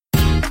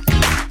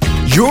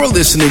You're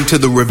listening to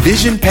the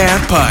Revision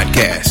Path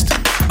Podcast,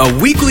 a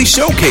weekly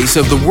showcase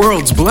of the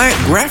world's Black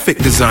graphic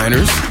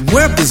designers,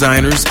 web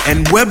designers,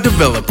 and web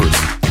developers.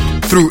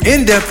 Through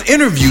in-depth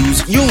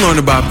interviews, you'll learn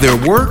about their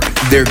work,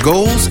 their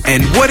goals,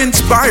 and what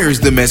inspires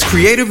them as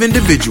creative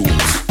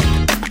individuals.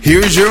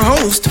 Here's your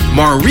host,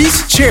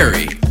 Maurice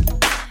Cherry.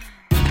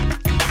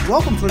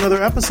 Welcome to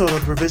another episode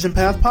of the Revision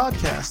Path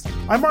Podcast.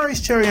 I'm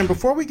Maurice Cherry, and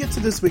before we get to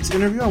this week's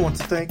interview, I want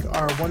to thank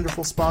our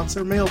wonderful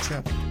sponsor,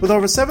 MailChimp. With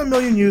over 7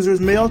 million users,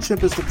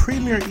 MailChimp is the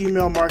premier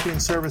email marketing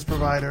service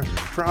provider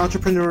for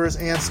entrepreneurs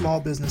and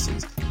small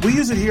businesses. We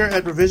use it here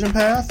at Revision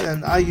Path,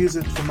 and I use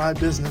it for my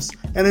business,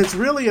 and it's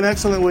really an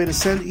excellent way to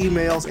send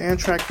emails and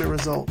track their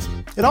results.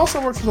 It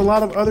also works with a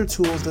lot of other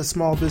tools that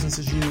small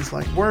businesses use,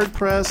 like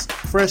WordPress,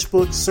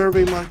 FreshBooks,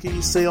 SurveyMonkey,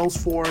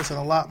 Salesforce, and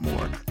a lot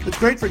more. It's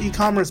great for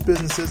e-commerce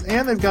businesses,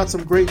 and they've got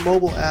some great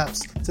mobile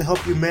apps to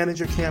help you manage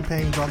your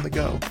campaigns on the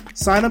go.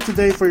 Sign up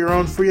today for your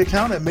own free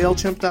account at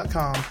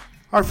MailChimp.com.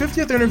 Our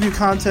 50th interview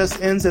contest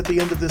ends at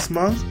the end of this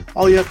month.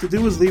 All you have to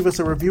do is leave us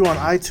a review on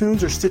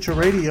iTunes or Stitcher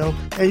Radio,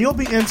 and you'll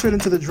be entered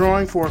into the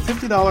drawing for a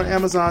 $50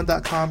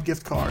 Amazon.com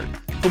gift card.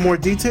 For more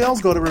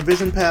details, go to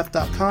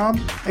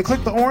revisionpath.com and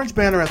click the orange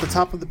banner at the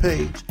top of the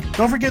page.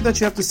 Don't forget that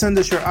you have to send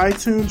us your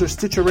iTunes or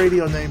Stitcher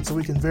Radio name so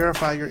we can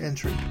verify your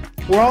entry.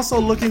 We're also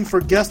looking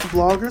for guest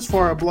bloggers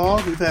for our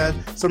blog. We've had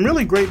some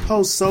really great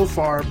posts so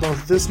far,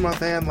 both this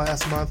month and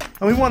last month,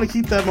 and we want to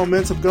keep that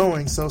momentum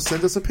going, so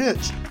send us a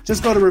pitch.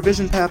 Just go to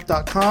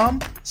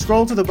revisionpath.com,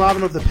 scroll to the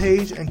bottom of the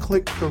page, and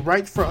click the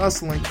Write For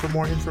Us link for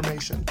more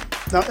information.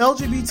 Now,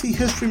 LGBT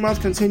History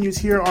Month continues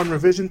here on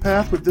Revision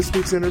Path with this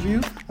week's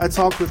interview. I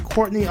talked with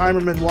Courtney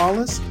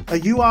Eimerman-Wallace,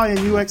 a UI and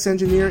UX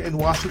engineer in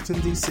Washington,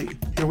 D.C.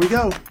 Here we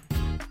go.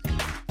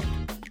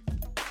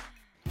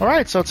 All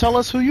right, so tell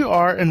us who you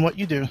are and what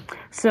you do.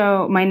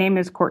 So my name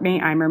is Courtney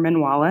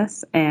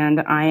Eimerman-Wallace,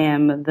 and I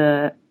am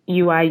the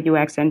UI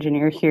UX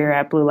engineer here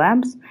at Blue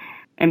Labs.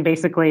 And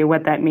basically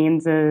what that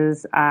means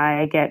is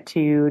I get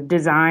to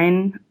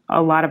design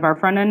a lot of our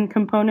front-end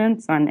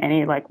components on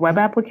any web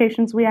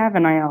applications we have,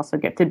 and I also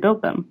get to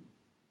build them.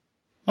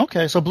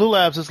 Okay, so Blue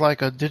Labs is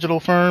like a digital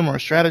firm or a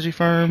strategy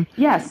firm?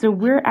 Yeah, so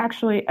we're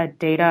actually a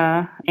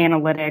data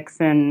analytics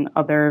and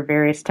other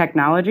various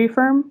technology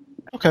firm.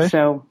 Okay.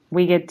 So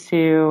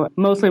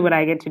mostly what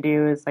I get to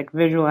do is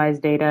visualize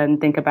data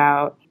and think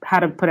about how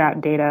to put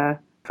out data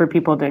for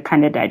people to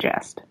kind of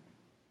digest.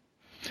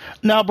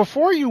 Now,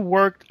 before you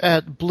worked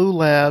at Blue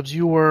Labs,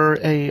 you were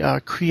a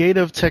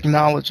creative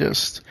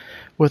technologist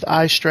with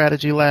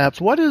iStrategy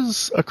Labs. What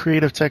is a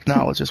creative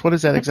technologist? What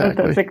is that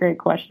exactly? That's a great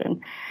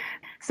question.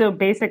 So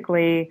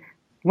basically,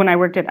 when I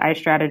worked at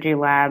iStrategy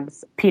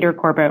Labs, Peter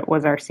Corbett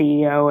was our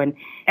CEO, and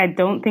I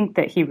don't think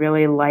that he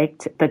really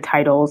liked the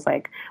titles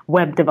like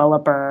web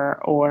developer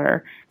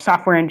or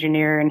software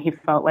engineer, and he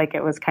felt like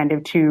it was kind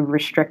of too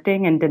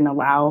restricting and didn't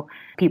allow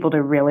people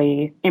to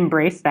really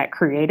embrace that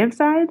creative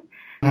side.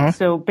 Uh-huh.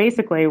 So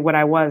basically what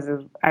I was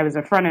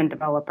a front-end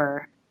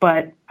developer,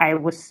 but I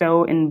was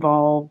so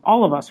involved,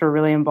 all of us were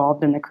really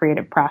involved in the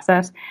creative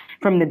process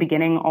from the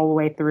beginning all the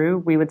way through.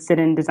 We would sit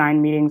in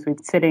design meetings,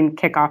 we'd sit in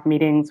kickoff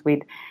meetings,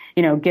 we'd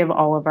give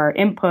all of our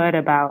input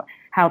about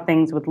how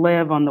things would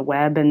live on the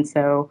web. And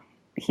so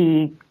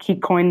he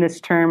coined this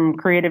term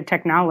creative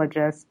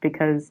technologist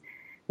because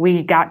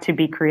we got to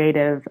be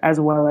creative as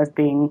well as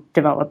being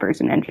developers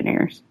and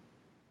engineers.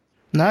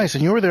 Nice.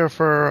 And you were there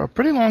for a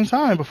pretty long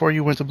time before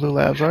you went to Blue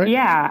Labs, right?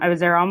 Yeah, I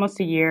was there almost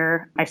a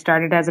year. I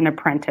started as an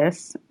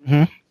apprentice,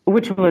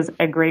 which was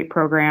a great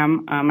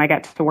program. I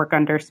got to work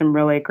under some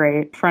really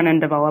great front-end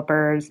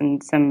developers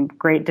and some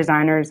great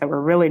designers that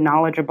were really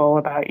knowledgeable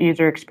about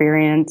user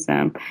experience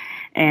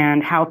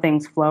and how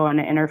things flow on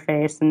an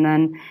interface. And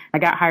then I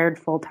got hired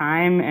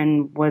full-time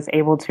and was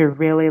able to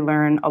really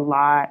learn a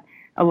lot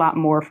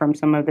more from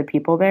some of the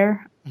people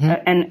there.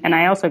 And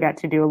I also got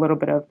to do a little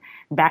bit of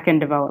back-end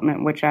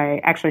development, which I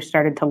actually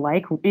started to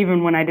like,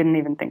 even when I didn't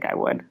even think I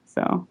would.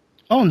 So.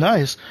 Oh,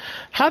 nice.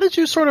 How did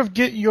you sort of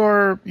get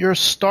your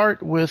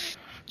start with,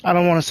 I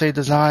don't want to say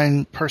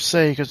design per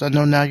se, because I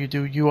know now you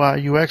do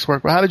UI, UX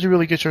work, but how did you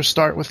really get your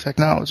start with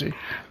technology?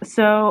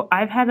 So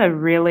I've had a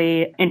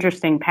really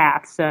interesting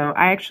path. So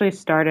I actually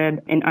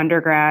started in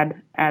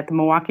undergrad at the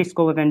Milwaukee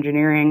School of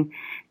Engineering,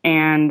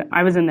 and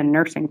I was in the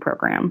nursing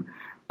program.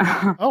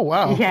 Oh,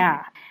 wow.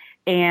 Yeah.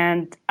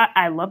 And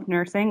I loved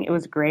nursing. It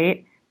was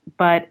great,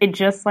 but it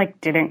just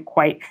didn't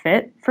quite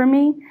fit for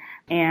me.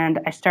 And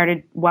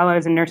while I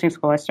was in nursing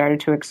school, I started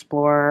to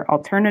explore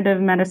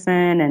alternative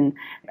medicine. And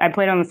I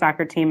played on the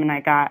soccer team and I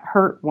got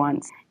hurt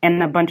once.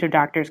 And a bunch of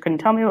doctors couldn't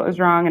tell me what was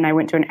wrong. And I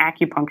went to an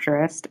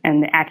acupuncturist.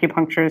 And the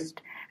acupuncturist,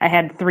 I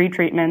had 3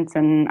 treatments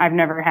and I've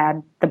never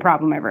had the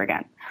problem ever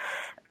again.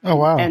 Oh,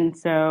 wow. And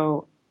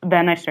so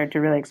then I started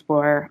to really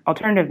explore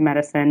alternative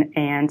medicine,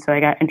 and so I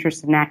got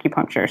interested in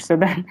acupuncture. So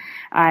then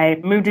I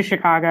moved to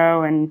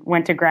Chicago and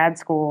went to grad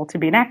school to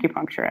be an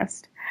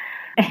acupuncturist.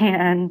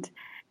 And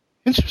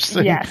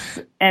interesting. Yes.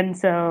 And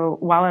so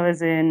while I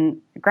was in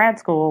grad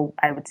school,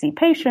 I would see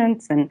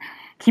patients, and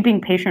keeping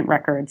patient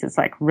records is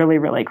like really,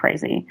 really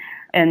crazy.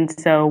 And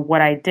so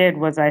what I did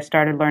was I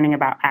started learning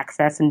about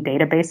access and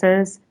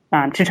databases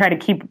to try to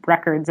keep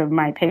records of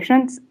my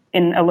patients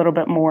in a little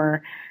bit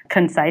more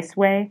concise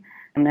way,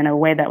 in a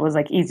way that was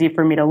like easy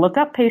for me to look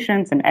up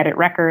patients and edit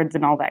records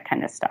and all that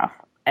kind of stuff.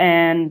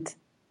 And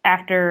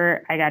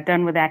after I got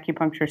done with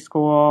acupuncture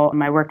school,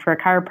 I worked for a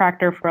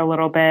chiropractor for a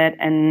little bit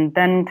and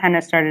then kind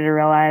of started to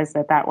realize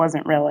that that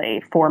wasn't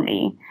really for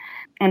me.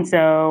 And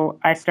so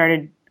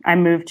I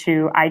moved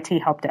to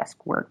IT help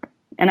desk work.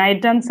 And I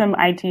had done some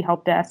IT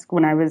help desk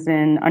when I was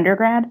in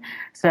undergrad.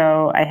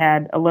 So I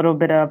had a little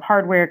bit of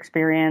hardware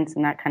experience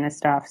and that kind of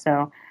stuff.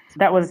 So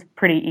that was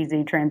pretty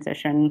easy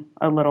transition,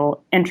 a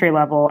little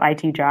entry-level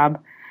IT job.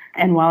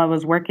 And while I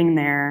was working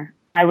there,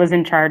 I was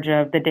in charge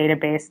of the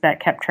database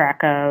that kept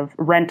track of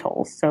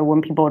rentals. So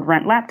when people would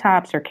rent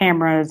laptops or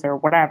cameras or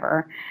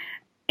whatever.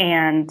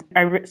 And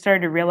I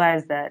started to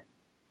realize that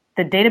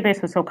the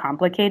database was so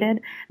complicated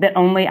that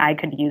only I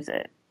could use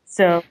it.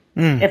 So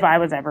if I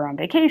was ever on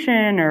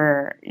vacation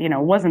or,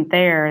 wasn't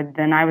there,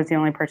 then I was the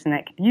only person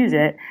that could use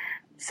it.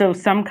 So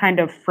some kind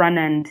of front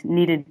end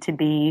needed to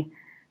be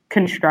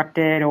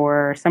constructed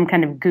or some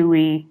kind of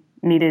GUI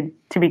needed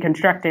to be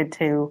constructed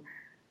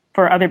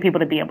for other people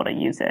to be able to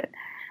use it.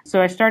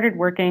 So I started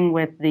working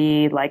with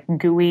the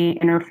GUI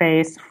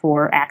interface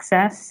for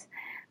access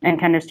and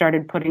kind of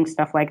started putting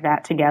stuff like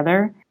that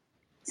together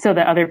so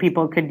that other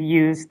people could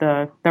use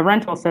the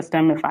rental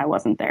system if I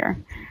wasn't there.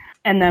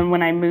 And then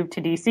when I moved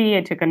to DC,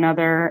 I took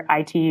another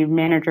IT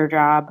manager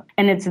job.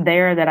 And it's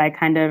there that I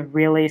kind of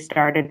really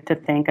started to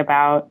think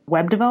about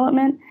web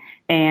development.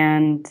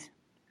 And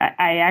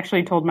I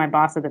actually told my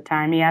boss at the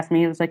time, he asked me,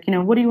 he was like,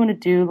 what do you want to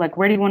do? Like,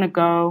 where do you want to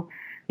go?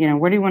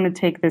 Where do you want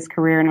to take this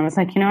career? And I was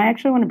like, I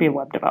actually want to be a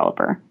web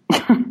developer.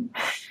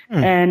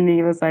 And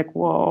he was like,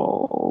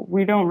 well,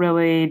 we don't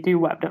really do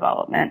web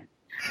development.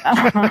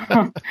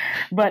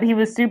 But he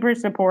was super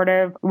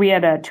supportive. We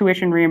had a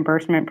tuition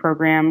reimbursement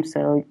program,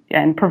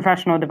 and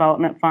professional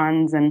development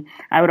funds, and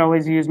I would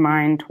always use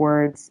mine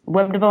towards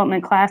web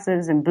development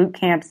classes and boot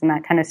camps and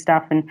that kind of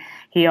stuff. And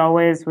he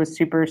always was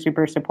super,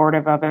 super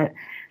supportive of it.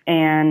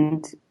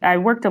 And I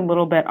worked a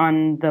little bit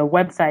on the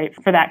website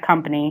for that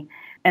company.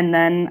 And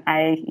then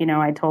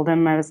I told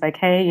him, I was like,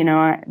 hey,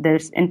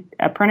 there's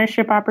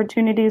apprenticeship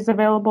opportunities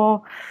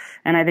available.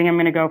 And I think I'm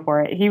going to go for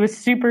it. He was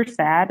super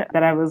sad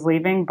that I was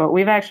leaving, but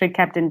we've actually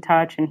kept in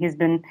touch and he's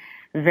been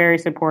very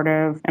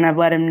supportive. And I've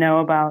let him know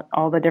about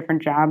all the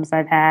different jobs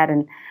I've had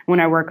and when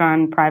I work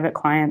on private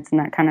clients and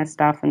that kind of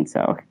stuff. And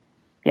so,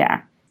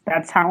 yeah,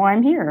 that's how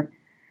I'm here.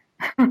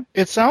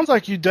 It sounds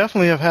like you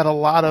definitely have had a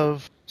lot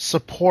of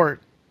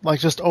support,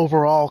 like just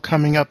overall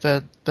coming up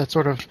that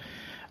sort of,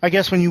 I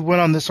guess when you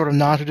went on this sort of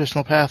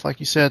non-traditional path, like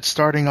you said,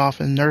 starting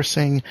off in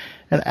nursing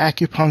and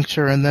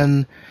acupuncture and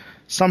then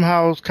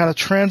somehow kind of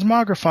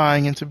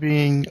transmogrifying into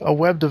being a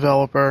web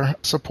developer.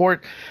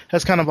 Support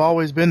has kind of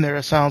always been there,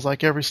 it sounds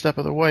like, every step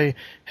of the way.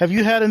 Have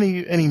you had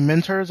any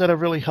mentors that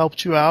have really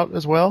helped you out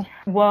as well?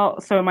 Well,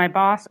 so my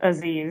boss,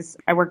 Aziz,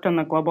 I worked on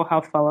the Global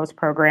Health Fellows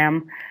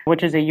program,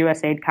 which is a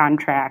USAID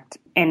contract.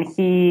 And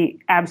he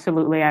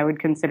absolutely, I would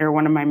consider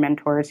one of my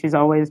mentors. He's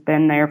always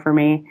been there for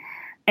me.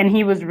 And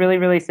he was really,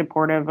 really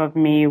supportive of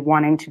me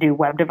wanting to do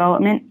web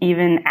development,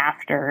 even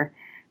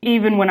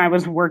when I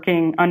was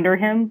working under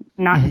him,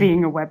 not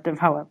being a web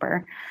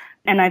developer.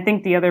 And I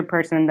think the other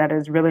person that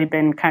has really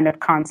been kind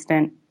of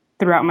constant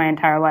throughout my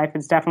entire life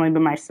has definitely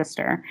been my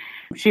sister.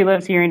 She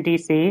lives here in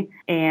DC.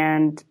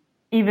 And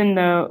even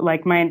though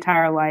my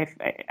entire life,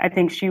 I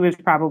think she was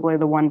probably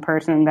the one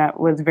person that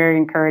was very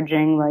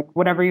encouraging,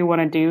 whatever you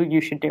want to do,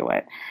 you should do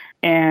it.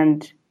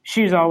 And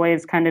she's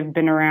always kind of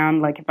been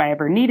around, if I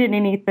ever needed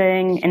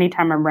anything,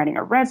 anytime I'm writing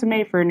a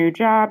resume for a new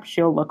job,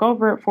 she'll look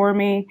over it for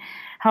me,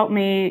 help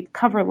me,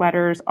 cover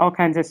letters, all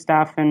kinds of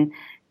stuff. And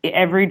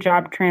every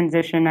job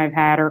transition I've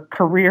had or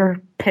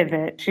career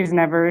pivot, she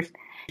never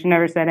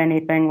said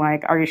anything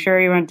like, are you sure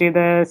you want to do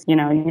this?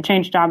 You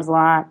change jobs a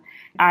lot.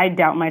 I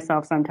doubt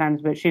myself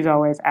sometimes, but she's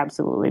always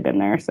absolutely been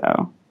there.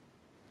 So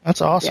that's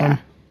awesome. Yeah.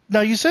 Now,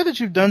 you said that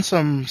you've done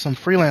some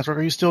freelance work.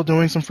 Are you still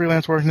doing some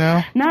freelance work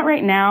now? Not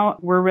right now.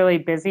 We're really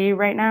busy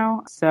right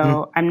now.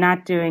 So I'm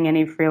not doing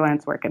any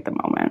freelance work at the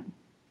moment.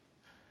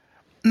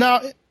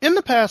 Now, in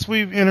the past,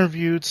 we've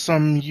interviewed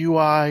some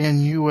UI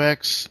and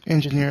UX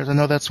engineers. I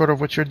know that's sort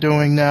of what you're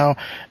doing now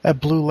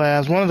at Blue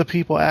Labs. One of the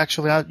people,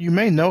 actually, you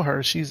may know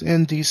her. She's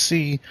in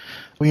D.C.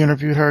 We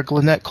interviewed her,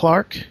 Glenette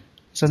Clark.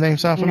 Does that name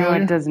sound familiar?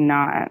 No, it does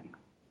not.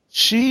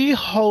 She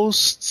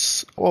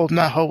hosts,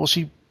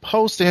 she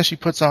hosts and she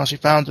puts on, she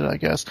founded, I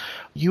guess,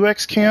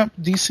 UX Camp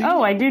DC.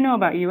 Oh, I do know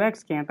about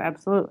UX Camp,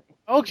 absolutely.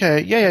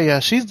 Okay,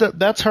 yeah.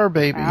 That's her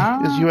baby,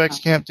 is UX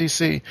Camp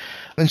DC,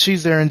 and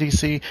she's there in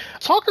DC.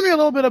 Talk to me a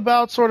little bit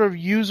about sort of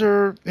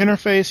user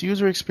interface,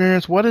 user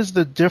experience. What is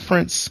the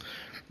difference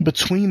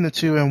between the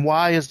two, and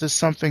why is this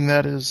something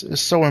that is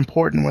so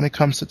important when it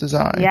comes to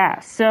design? Yeah,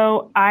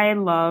 so I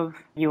love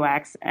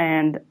UX,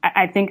 and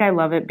I think I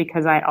love it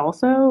because I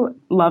also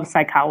love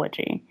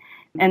psychology.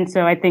 And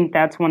so I think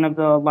that's one of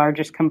the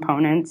largest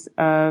components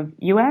of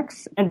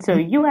UX. And so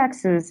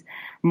UX is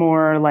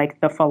more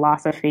like the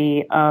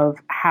philosophy of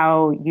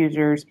how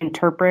users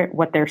interpret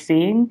what they're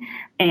seeing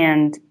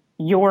and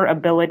your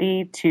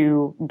ability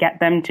to get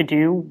them to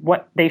do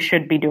what they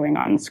should be doing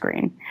on the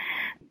screen.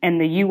 And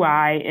the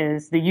UI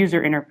is the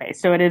user interface.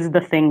 So it is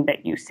the thing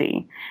that you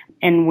see.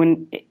 And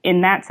when,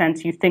 in that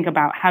sense, you think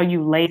about how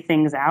you lay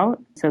things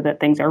out so that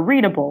things are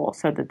readable,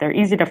 so that they're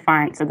easy to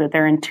find, so that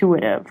they're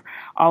intuitive,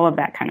 all of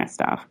that kind of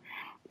stuff.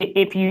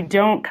 If you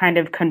don't kind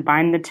of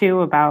combine the two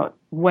about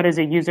what does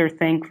a user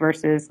think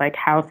versus like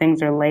how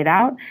things are laid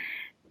out,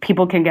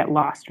 people can get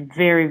lost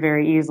very,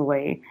 very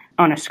easily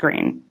on a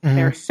screen. Mm-hmm.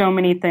 There are so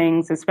many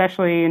things,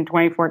 especially in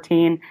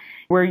 2014.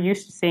 We're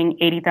used to seeing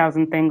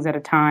 80,000 things at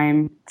a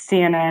time.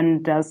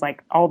 CNN does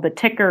like all the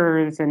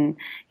tickers and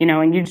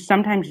you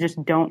sometimes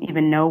just don't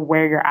even know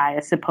where your eye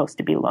is supposed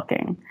to be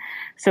looking.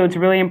 So it's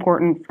really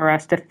important for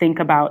us to think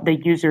about the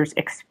user's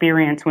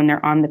experience when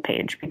they're on the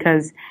page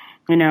because,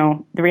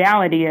 the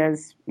reality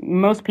is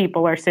most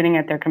people are sitting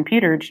at their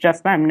computer. It's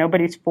just them.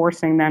 Nobody's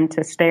forcing them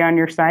to stay on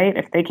your site.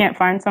 If they can't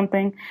find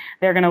something,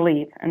 they're going to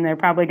leave and they're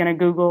probably going to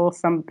Google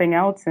something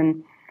else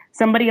and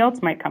somebody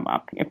else might come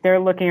up. If they're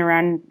looking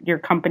around your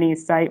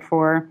company's site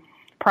for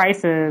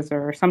prices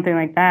or something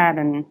like that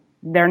and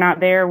they're not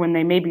there when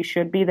they maybe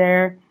should be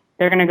there,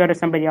 they're going to go to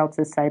somebody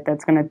else's site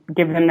that's going to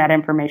give them that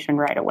information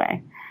right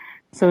away.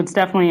 So it's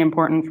definitely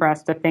important for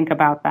us to think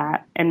about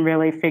that and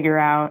really figure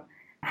out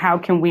how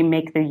can we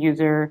make the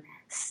user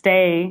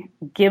stay,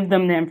 give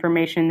them the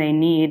information they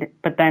need,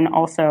 but then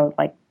also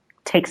like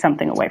take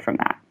something away from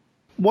that.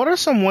 What are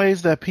some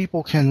ways that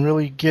people can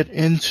really get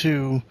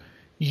into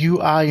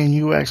UI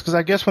and UX? Because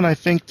I guess when I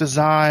think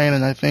design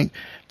and I think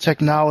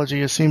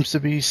technology, it seems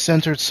to be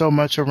centered so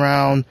much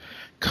around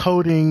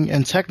coding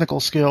and technical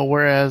skill,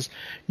 whereas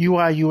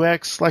UI,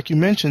 UX, like you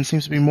mentioned,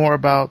 seems to be more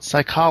about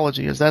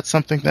psychology. Is that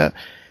something that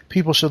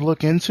people should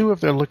look into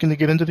if they're looking to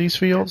get into these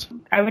fields?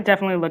 I would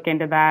definitely look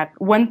into that.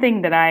 One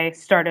thing that I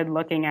started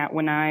looking at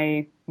when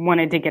I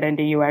wanted to get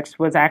into UX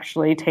was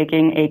actually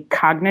taking a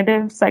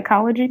cognitive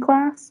psychology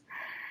class.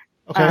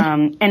 Okay.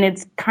 And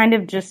it's kind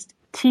of just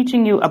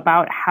teaching you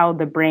about how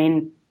the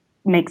brain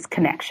makes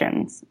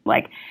connections,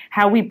 like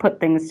how we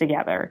put things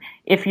together.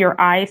 If your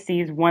eye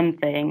sees one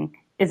thing,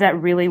 is that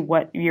really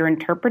what you're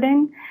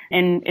interpreting?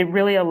 And it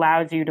really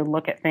allows you to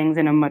look at things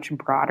in a much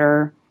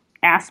broader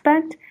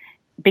aspect.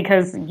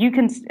 Because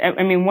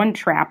one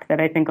trap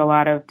that I think a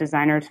lot of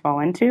designers fall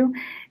into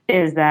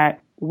is that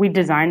we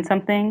design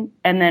something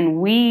and then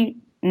we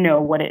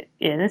know what it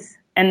is,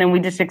 and then we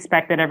just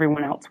expect that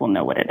everyone else will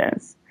know what it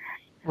is.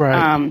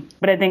 Right.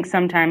 But I think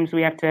sometimes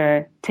we have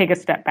to take a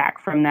step back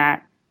from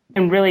that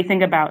and really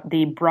think about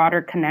the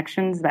broader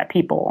connections that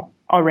people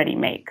already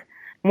make.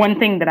 One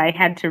thing that I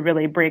had to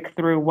really break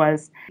through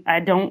was I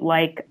don't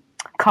like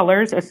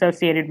colors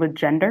associated with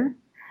gender.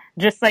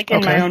 Just like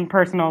in my own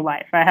personal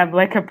life, I have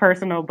like a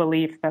personal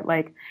belief that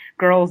like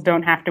girls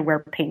don't have to wear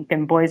pink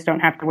and boys don't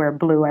have to wear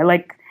blue. I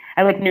like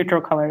neutral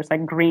colors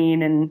like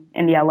green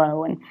and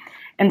yellow.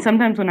 And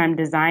sometimes when I'm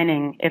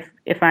designing,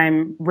 if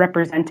I'm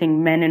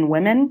representing men and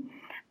women,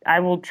 I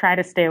will try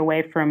to stay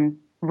away from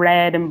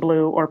red and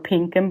blue or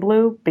pink and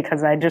blue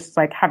because I just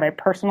like have a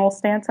personal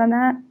stance on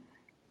that.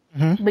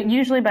 Mm-hmm. But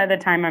usually by the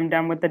time I'm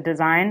done with the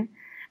design,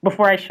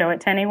 before I show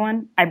it to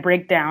anyone, I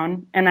break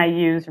down and I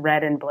use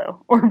red and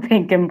blue or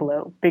pink and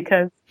blue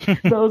because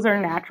those are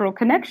natural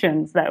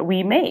connections that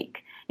we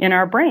make in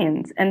our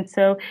brains. And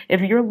so if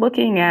you're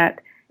looking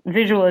at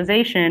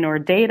visualization or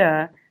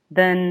data,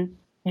 then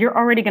you're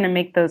already going to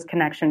make those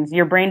connections.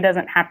 Your brain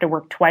doesn't have to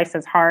work twice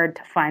as hard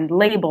to find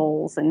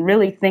labels and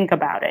really think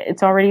about it.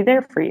 It's already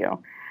there for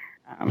you.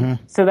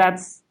 So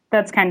that's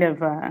kind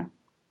of,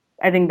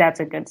 I think that's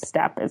a good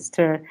step, is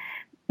to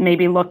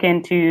maybe look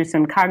into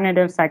some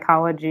cognitive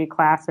psychology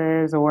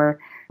classes, or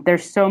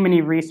there's so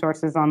many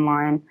resources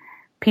online.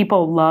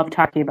 People love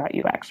talking about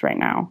UX right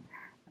now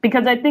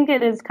because I think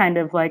it is kind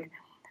of like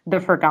the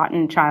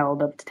forgotten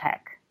child of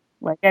tech.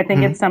 Like, I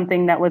think it's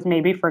something that was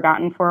maybe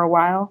forgotten for a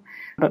while,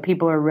 but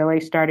people are really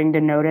starting to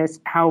notice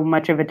how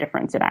much of a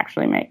difference it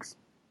actually makes.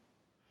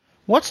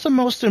 What's the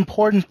most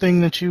important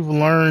thing that you've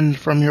learned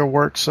from your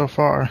work so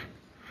far?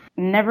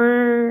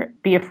 Never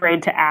be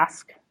afraid to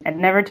ask and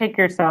never take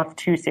yourself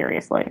too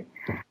seriously.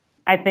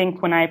 I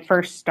think when I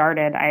first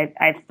started,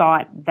 I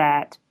thought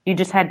that you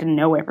just had to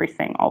know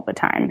everything all the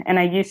time. And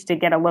I used to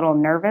get a little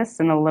nervous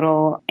and a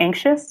little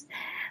anxious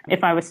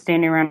if I was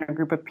standing around a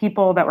group of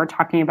people that were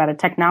talking about a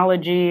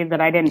technology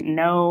that I didn't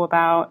know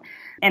about.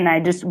 And I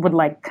just would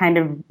like kind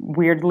of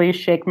weirdly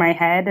shake my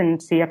head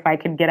and see if I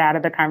could get out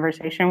of the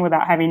conversation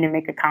without having to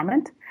make a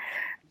comment.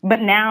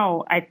 But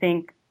now I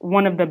think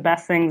one of the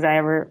best things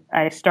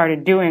I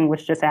started doing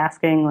was just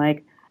asking,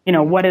 like,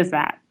 what is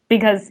that?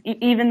 Because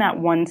even that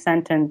one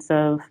sentence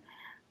of,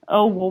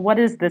 oh, well, what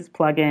is this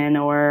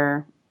plugin?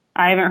 Or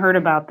I haven't heard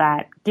about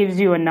that, gives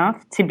you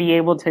enough to be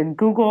able to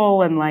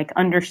Google and like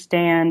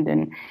understand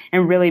and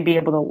really be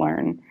able to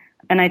learn.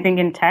 And I think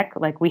in tech,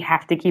 like, we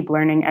have to keep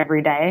learning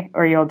every day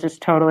or you'll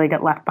just totally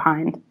get left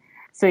behind.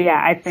 So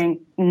yeah, I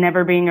think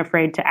never being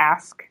afraid to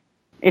ask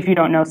if you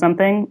don't know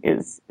something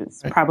is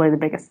probably the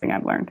biggest thing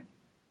I've learned.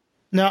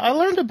 Now, I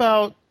learned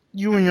about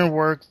you and your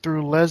work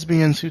through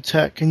Lesbians Who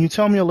Tech. Can you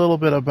tell me a little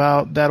bit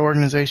about that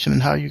organization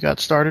and how you got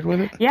started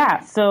with it? Yeah,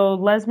 so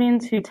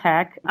Lesbians Who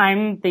Tech,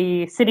 I'm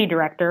the city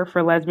director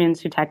for Lesbians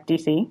Who Tech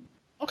DC.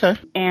 Okay.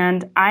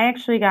 And I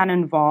actually got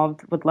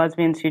involved with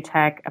Lesbians Who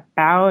Tech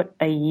about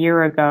a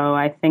year ago.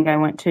 I think I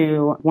went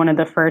to one of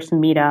the first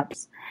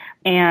meetups.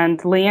 And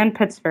Leanne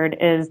Pittsford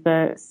is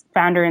the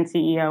founder and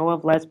CEO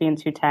of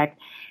Lesbians Who Tech.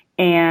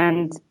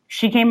 And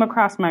she came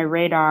across my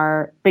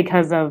radar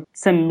because of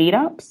some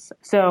meetups.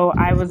 So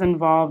I was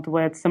involved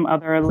with some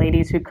other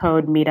Ladies Who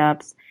Code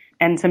meetups.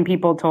 And some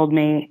people told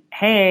me,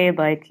 hey,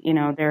 like, you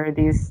know,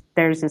 there's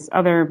this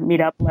other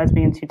meetup,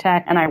 Lesbians Who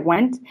Tech. And I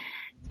went.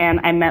 And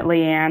I met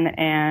Leanne,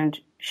 and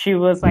she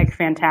was like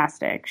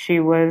fantastic. She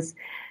was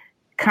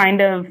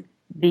kind of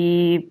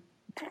the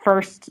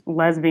first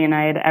lesbian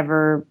I had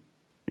ever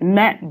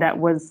met that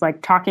was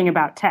like talking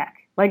about tech.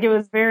 Like it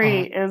was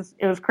very,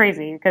 it was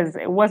crazy because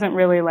it wasn't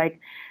really like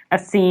a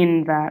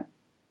scene that,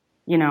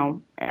 you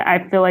know,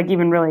 I feel like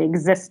even really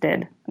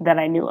existed that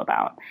I knew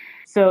about.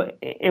 So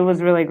it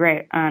was really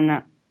great.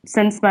 And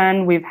since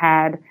then, we've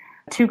had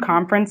 2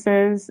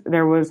 conferences.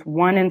 There was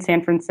one in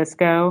San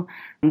Francisco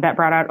that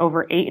brought out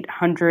over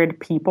 800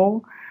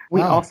 people.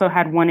 We also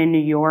had one in New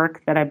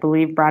York that I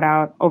believe brought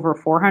out over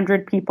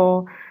 400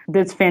 people.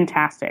 That's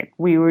fantastic.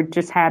 We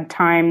just had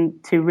time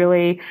to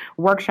really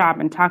workshop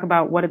and talk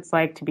about what it's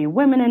like to be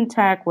women in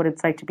tech, what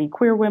it's like to be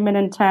queer women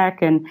in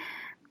tech, and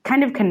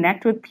kind of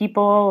connect with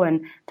people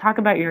and talk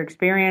about your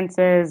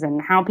experiences and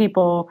how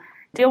people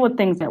deal with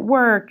things at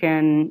work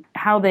and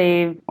how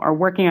they are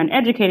working on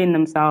educating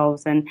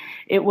themselves. And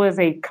it was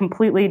a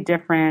completely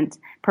different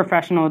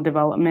professional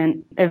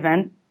development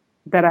event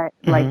that I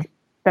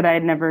that I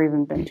had never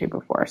even been to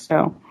before.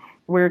 So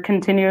we're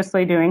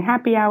continuously doing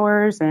happy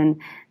hours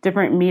and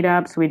different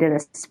meetups. We did a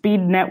speed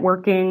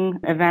networking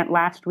event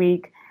last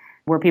week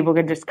where people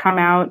could just come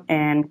out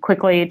and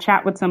quickly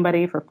chat with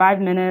somebody for 5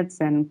 minutes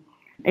and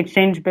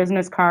exchange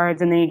business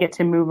cards, and then you get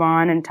to move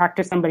on and talk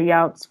to somebody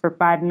else for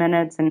 5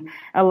 minutes, and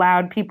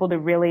allowed people to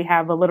really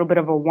have a little bit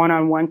of a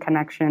one-on-one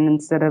connection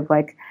instead of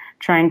like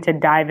trying to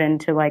dive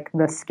into like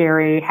the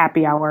scary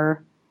happy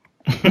hour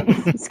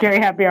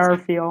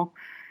feel.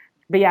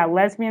 But yeah,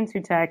 Lesbians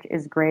Who Tech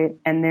is great,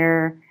 and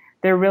they're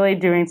really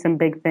doing some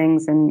big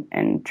things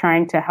and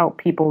trying to help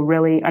people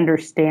really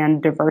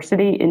understand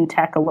diversity in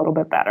tech a little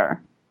bit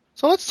better.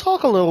 So let's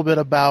talk a little bit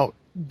about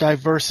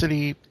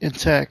diversity in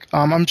tech.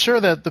 I'm sure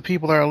that the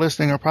people that are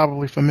listening are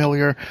probably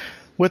familiar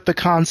with the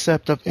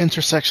concept of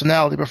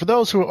intersectionality. But for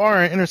those who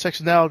aren't,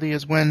 intersectionality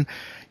is when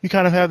you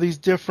kind of have these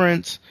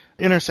different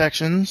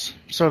intersections,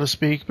 so to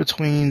speak,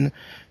 between,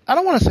 I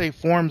don't want to say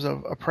forms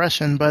of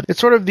oppression, but it's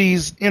sort of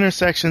these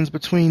intersections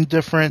between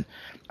different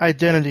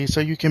identities.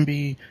 So you can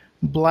be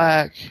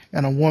black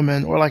and a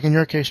woman, or like in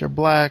your case, you're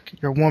black,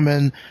 you're a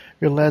woman,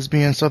 you're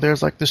lesbian. So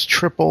there's like this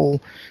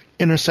triple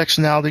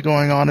intersectionality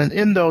going on, and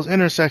in those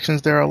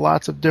intersections there are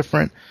lots of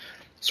different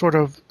sort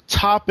of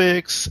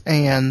topics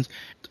and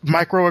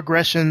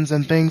microaggressions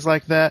and things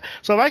like that.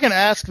 So if I can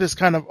ask this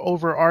kind of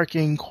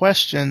overarching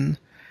question,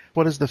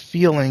 what is the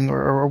feeling,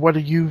 or what do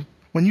you,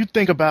 when you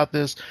think about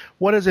this,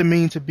 what does it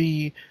mean to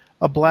be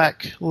a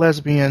black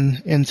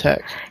lesbian in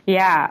tech?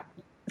 Yeah,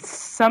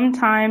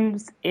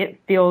 sometimes it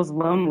feels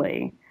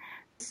lonely.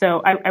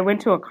 So I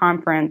went to a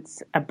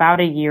conference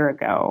about a year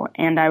ago,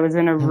 and I was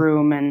in a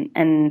room,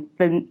 and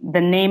the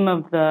name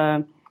of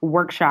the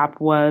workshop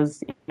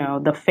was, you know,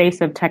 the face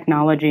of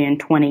technology in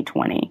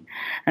 2020.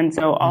 And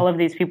so all of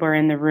these people are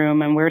in the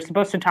room, and we're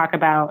supposed to talk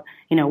about,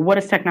 you know, what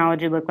does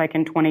technology look like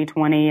in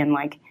 2020, and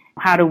like,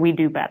 how do we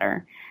do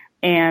better?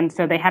 And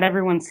so they had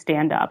everyone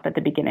stand up at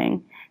the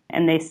beginning,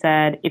 and they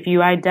said, if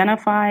you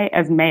identify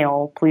as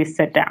male, please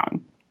sit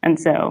down. And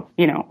so,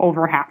 you know,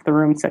 over half the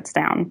room sits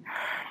down.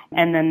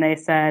 And then they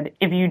said,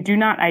 if you do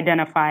not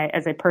identify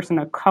as a person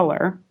of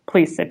color,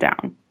 please sit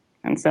down.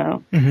 And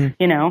so,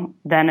 you know,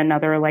 then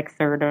another like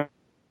third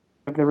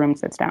of the room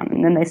sits down.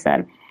 And then they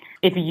said,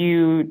 if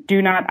you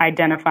do not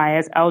identify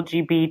as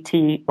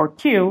LGBT or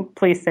Q,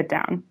 please sit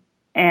down.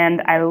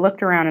 And I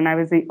looked around and I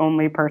was the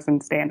only person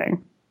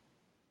standing.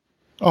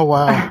 Oh,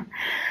 wow.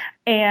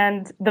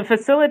 And the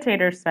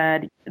facilitator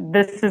said,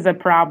 this is a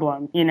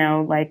problem, you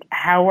know, like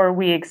how are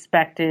we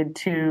expected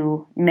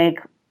to make,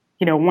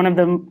 you know, one of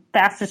the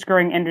fastest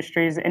growing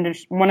industries,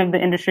 one of the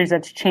industries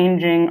that's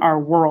changing our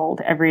world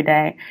every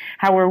day.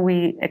 How are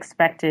we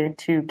expected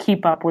to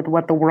keep up with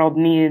what the world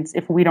needs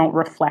if we don't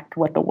reflect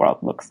what the world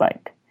looks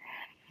like?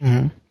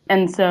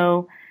 And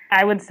so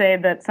I would say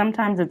that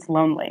sometimes it's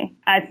lonely.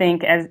 I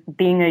think as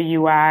being a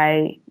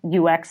UI,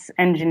 UX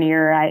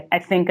engineer, I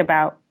think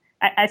about,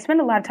 I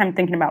spend a lot of time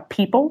thinking about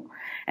people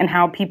and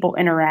how people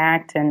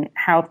interact and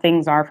how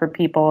things are for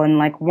people. And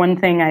like one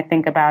thing I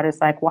think about is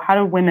like, well, how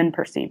do women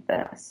perceive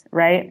this,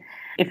 right?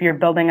 if you're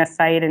building a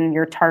site and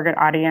your target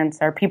audience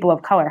are people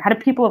of color, how do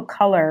people of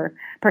color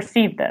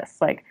perceive this?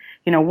 Like,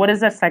 what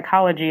is the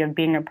psychology of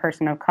being a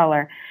person of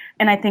color?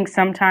 And I think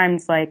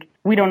sometimes like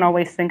we don't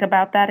always think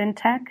about that in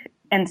tech.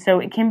 And so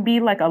it can be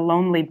like a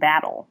lonely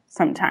battle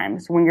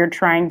sometimes when you're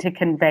trying to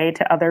convey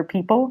to other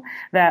people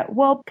that,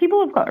 well,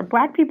 people of color,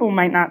 Black people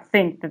might not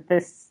think that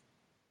this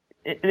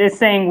is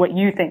saying what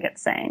you think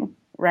it's saying,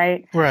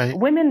 right? Right.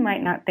 Women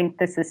might not think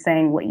this is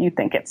saying what you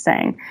think it's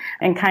saying.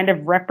 And kind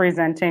of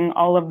representing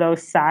all of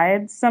those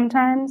sides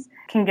sometimes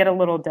can get a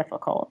little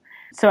difficult.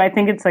 So I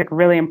think it's like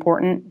really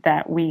important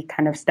that we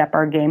kind of step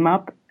our game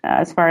up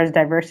as far as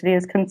diversity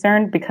is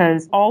concerned,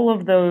 because all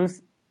of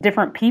those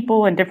different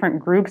people and different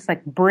groups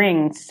like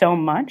bring so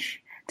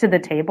much to the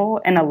table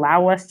and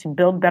allow us to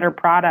build better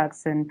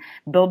products and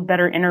build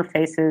better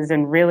interfaces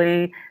and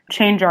really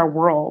change our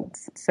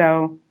worlds.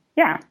 So,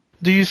 yeah.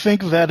 Do you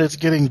think that it's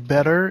getting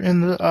better in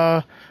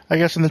the,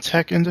 in the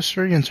tech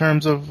industry in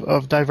terms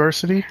of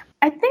diversity?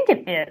 I think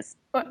it is.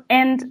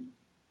 And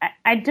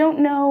I don't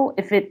know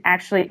if it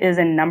actually is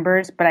in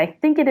numbers, but I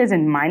think it is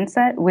in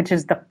mindset, which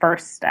is the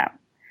first step.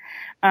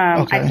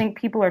 Okay. I think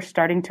people are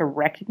starting to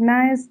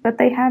recognize that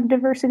they have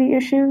diversity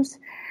issues.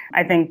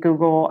 I think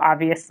Google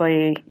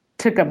obviously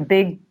took a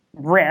big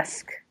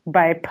risk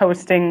by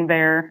posting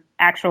their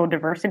actual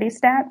diversity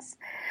stats,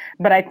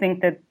 but I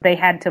think that they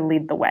had to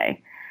lead the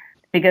way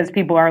because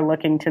people are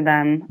looking to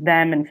them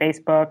and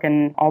Facebook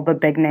and all the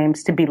big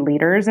names to be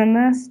leaders in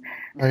this.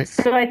 Right.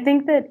 So I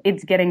think that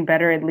it's getting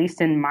better, at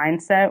least in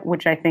mindset,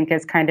 which I think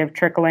is kind of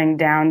trickling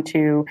down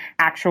to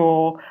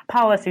actual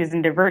policies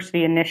and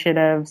diversity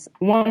initiatives.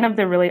 One of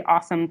the really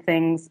awesome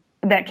things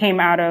that came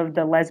out of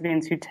the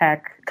Lesbians Who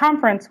Tech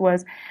conference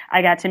was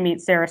I got to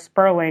meet Sarah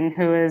Sperling,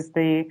 who is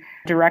the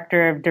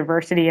director of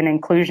diversity and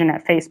inclusion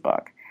at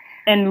Facebook.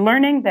 And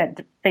learning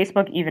that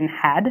Facebook even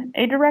had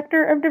a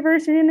director of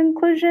diversity and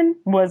inclusion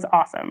was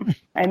awesome.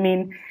 I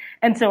mean,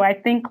 and so I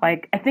think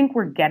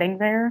we're getting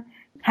there.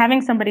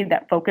 Having somebody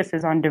that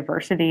focuses on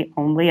diversity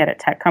only at a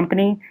tech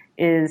company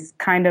is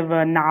kind of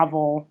a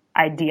novel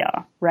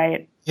idea,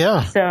 right?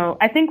 Yeah. So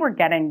I think we're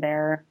getting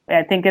there.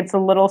 I think it's a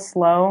little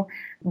slow,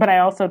 but I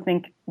also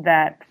think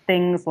that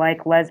things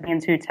like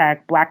Lesbians Who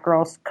Tech, Black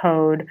Girls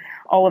Code,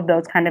 all of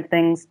those kind of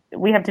things,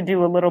 we have to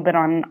do a little bit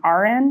on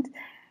our end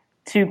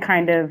to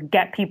kind of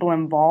get people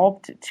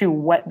involved to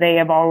what they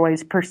have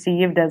always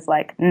perceived as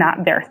like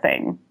not their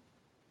thing.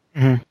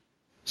 Mm-hmm.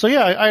 So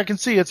yeah, I can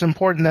see it's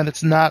important that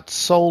it's not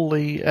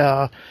solely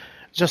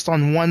just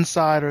on one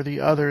side or the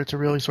other to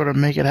really sort of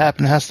make it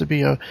happen. It has to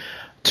be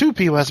two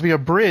people, it has to be a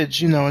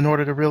bridge, in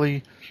order to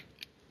really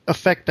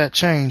affect that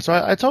change. So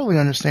I totally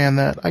understand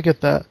that. I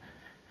get that.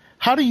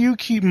 How do you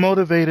keep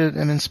motivated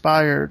and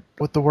inspired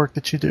with the work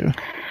that you do?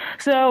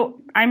 So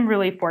I'm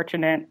really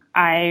fortunate.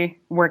 I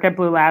work at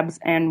Blue Labs,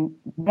 and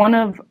one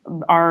of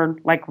our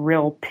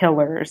real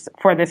pillars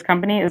for this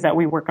company is that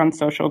we work on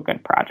social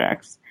good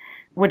projects,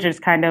 which is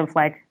kind of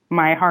like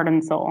my heart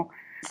and soul.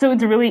 So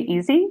it's really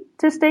easy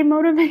to stay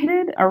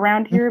motivated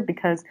around here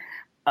because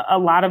a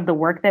lot of the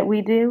work that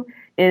we do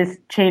is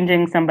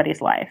changing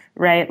somebody's life,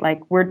 right?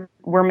 Like we're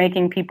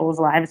making people's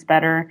lives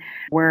better.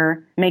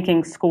 We're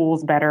making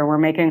schools better. We're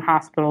making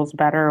hospitals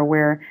better.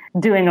 We're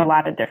doing a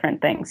lot of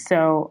different things.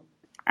 So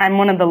I'm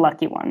one of the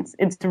lucky ones.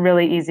 It's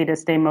really easy to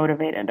stay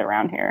motivated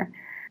around here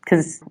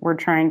because we're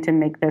trying to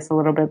make this a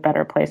little bit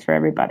better place for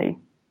everybody.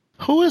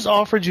 Who has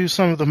offered you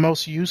some of the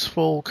most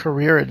useful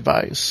career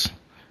advice?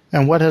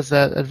 And what has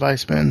that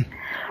advice been?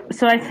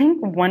 So I think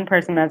one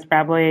person that's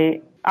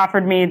probably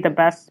offered me the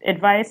best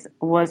advice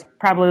was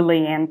probably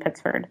Leanne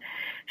Pittsford.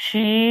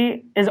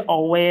 She is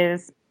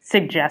always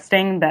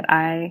suggesting that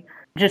I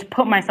just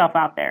put myself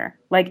out there.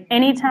 Like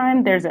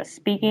anytime there's a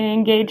speaking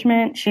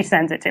engagement, she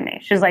sends it to me.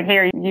 She's like,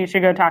 hey, you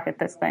should go talk at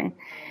this thing.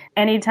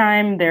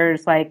 Anytime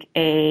there's like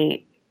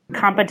a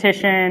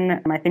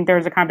competition, I think there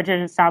was a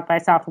competition at South by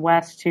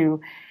Southwest to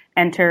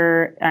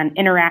enter an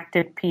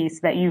interactive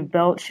piece that you've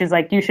built. She's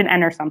like, you should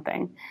enter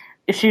something.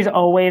 She's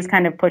always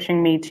kind of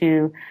pushing me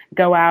to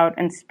go out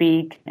and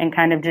speak and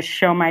kind of just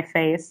show my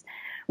face,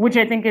 which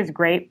I think is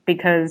great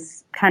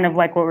because kind of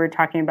like what we were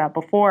talking about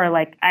before,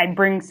 like I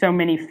bring so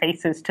many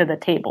faces to the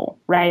table,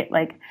 right?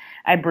 Like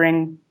I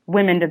bring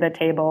women to the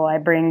table. I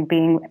bring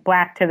being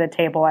Black to the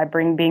table. I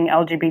bring being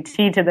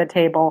LGBT to the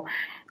table.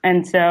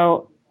 And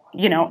so,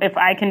 if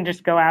I can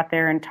just go out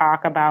there and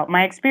talk about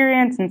my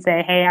experience and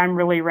say, hey, I'm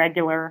really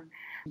regular.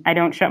 I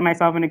don't shut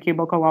myself in a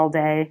cubicle all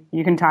day.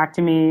 You can talk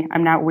to me.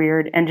 I'm not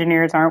weird.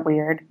 Engineers aren't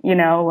weird.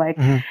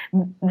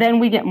 Then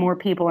we get more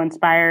people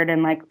inspired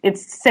and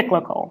it's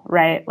cyclical,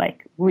 right?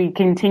 Like we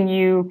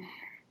continue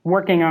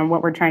working on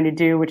what we're trying to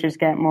do, which is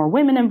get more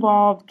women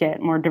involved,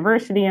 get more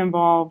diversity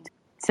involved.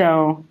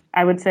 So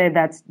I would say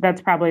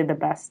that's probably the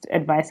best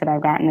advice that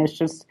I've gotten is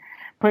just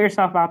put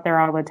yourself out there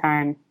all the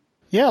time.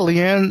 Yeah,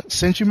 Leanne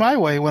sent you my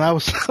way when I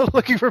was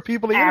looking for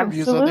people to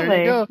interview. Absolutely. So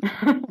there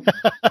you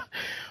go.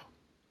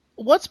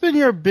 What's been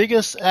your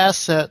biggest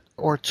asset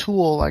or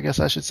tool, I guess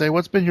I should say?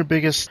 What's been your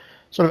biggest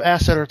sort of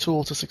asset or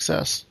tool to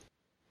success?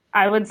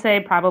 I would say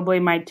probably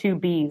my two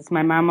B's.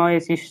 My mom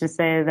always used to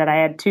say that I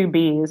had two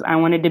B's. I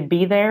wanted to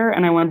be there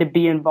and I wanted to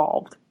be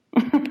involved.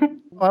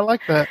 I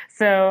like that.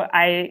 So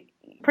I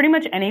pretty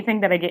much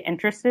anything that I get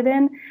interested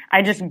in,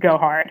 I just go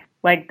hard.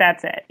 Like,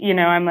 that's it. You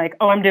know, I'm like,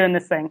 oh, I'm doing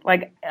this thing.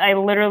 Like, I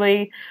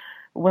literally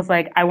was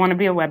like, I want to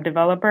be a web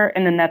developer.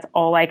 And then that's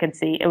all I could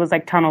see. It was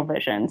like tunnel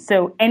vision.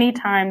 So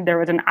anytime there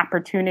was an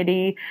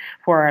opportunity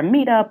for a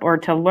meetup or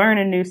to learn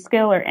a new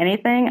skill or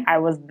anything, I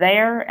was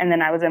there and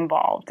then I was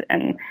involved.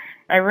 And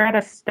I read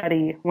a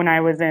study when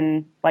I was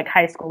in like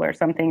high school or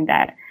something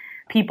that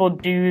people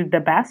do the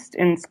best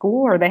in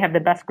school or they have the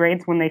best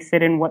grades when they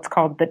sit in what's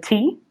called the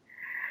T.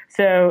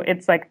 So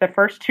it's like the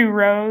first two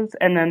rows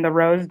and then the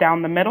rows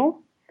down the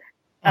middle.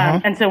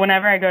 And so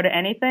whenever I go to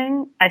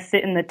anything, I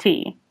sit in the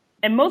T.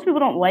 And most people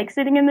don't like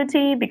sitting in the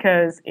T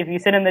because if you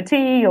sit in the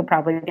T, you'll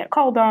probably get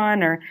called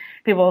on or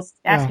people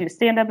ask you to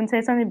stand up and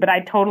say something. But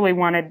I totally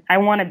want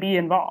to be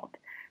involved.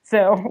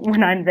 So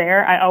when I'm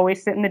there, I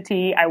always sit in the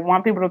T. I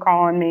want people to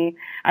call on me.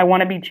 I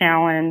want to be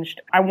challenged.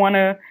 I want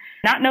to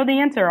not know the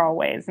answer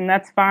always, and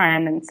that's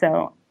fine. And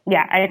so,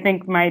 yeah, I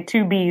think my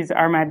two B's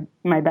are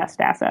my best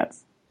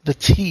assets. The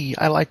T,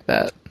 I like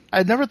that.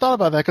 I'd never thought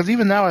about that because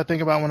even now I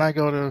think about when I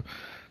go to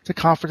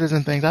conferences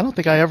and things, I don't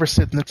think I ever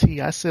sit in the T.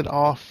 I sit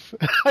off.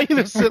 I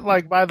either sit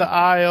like by the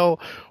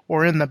aisle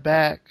or in the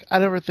back. I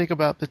never think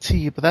about the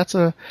T, but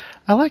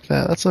I like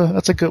that.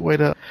 That's a good way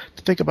to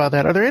think about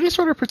that. Are there any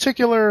sort of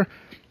particular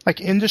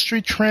like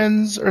industry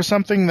trends or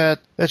something that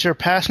you're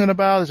passionate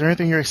about? Is there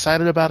anything you're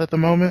excited about at the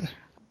moment?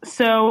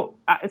 So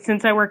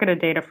since I work at a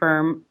data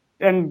firm,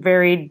 I'm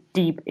very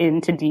deep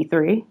into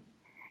D3.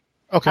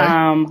 Okay.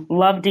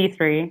 Love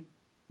D3.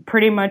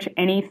 Pretty much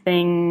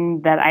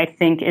anything that I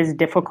think is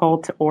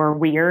difficult or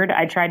weird,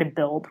 I try to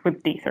build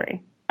with D3.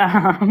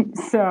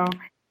 So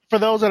for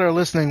those that are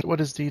listening,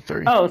 what is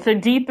D3? Oh, so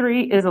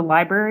D3 is a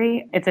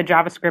library. It's a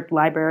JavaScript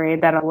library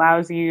that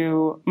allows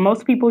you,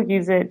 most people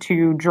use it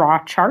to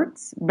draw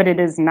charts, but it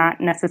is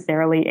not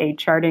necessarily a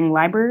charting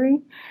library.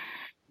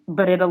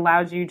 But it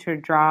allows you to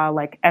draw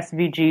like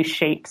SVG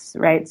shapes,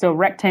 right? So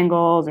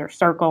rectangles or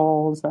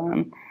circles,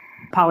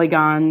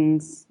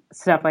 polygons,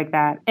 stuff like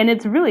that. And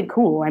it's really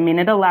cool. I mean,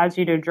 it allows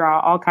you to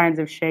draw all kinds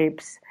of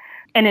shapes.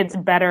 And it's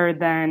better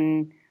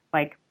than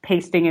like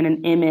pasting in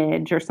an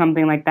image or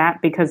something like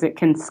that because it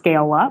can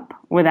scale up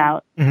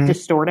without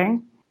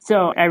distorting.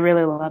 So I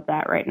really love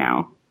that right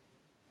now.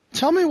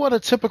 Tell me what a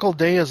typical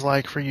day is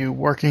like for you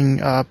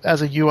working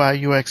as a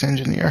UI UX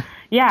engineer.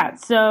 Yeah,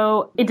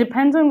 so it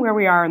depends on where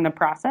we are in the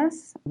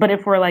process. But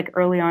if we're like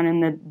early on in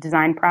the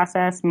design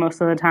process,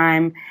 most of the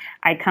time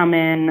I come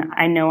in,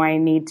 I know I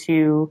need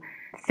to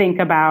think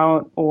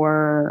about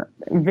or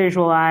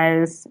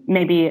visualize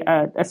maybe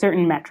a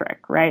certain metric,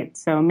 right?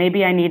 So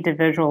maybe I need to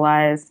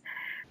visualize,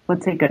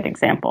 what's a good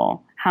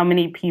example? How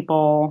many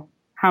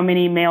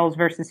males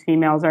versus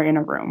females are in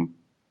a room,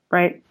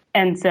 right?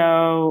 And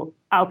so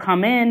I'll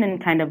come in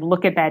and kind of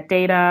look at that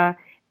data,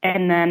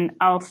 and then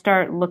I'll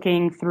start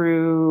looking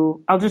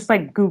through, I'll just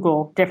like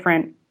Google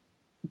different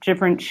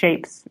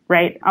shapes,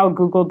 right? I'll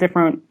Google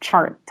different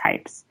chart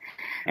types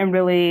and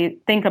really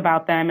think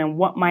about them and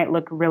what might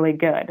look really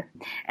good.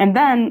 And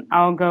then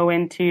I'll go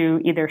into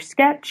either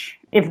Sketch,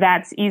 if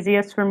that's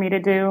easiest for me to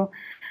do,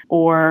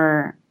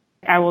 or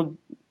I will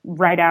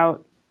write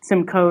out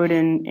some code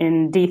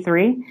in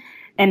D3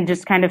 and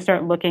just kind of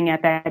start looking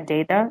at that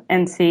data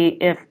and see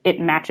if it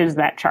matches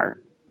that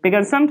chart.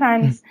 Because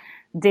sometimes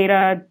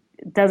data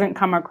doesn't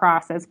come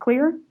across as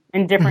clear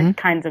in different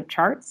kinds of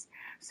charts.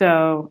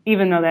 So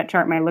even though that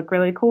chart might look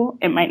really cool,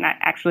 it might not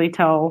actually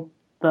tell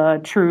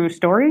the true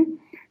story.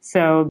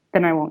 So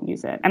then I won't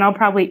use it. And I'll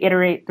probably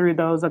iterate through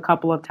those a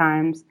couple of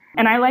times.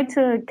 And I like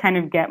to kind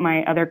of get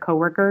my other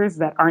coworkers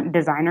that aren't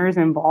designers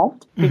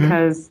involved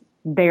because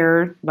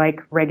they're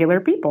like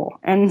regular people.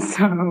 And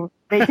so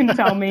they can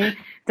tell me,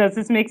 does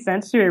this make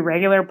sense to a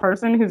regular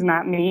person who's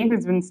not me,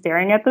 who's been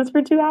staring at this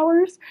for 2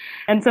 hours?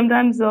 And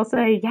sometimes they'll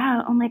say,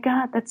 yeah, oh my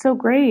God, that's so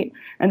great.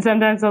 And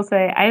sometimes they'll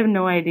say, I have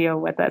no idea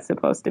what that's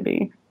supposed to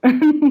be.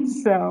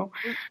 So...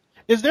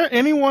 Is there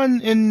anyone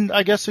in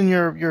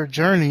your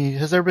journey,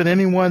 has there been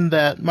anyone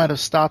that might have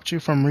stopped you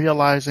from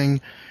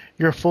realizing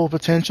your full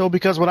potential?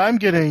 Because what I'm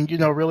getting,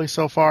 really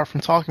so far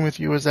from talking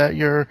with you is that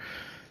you're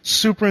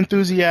super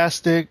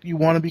enthusiastic, you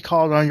want to be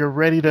called on, you're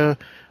ready to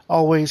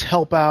always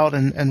help out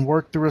and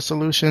work through a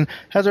solution.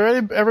 Has there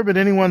ever been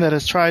anyone that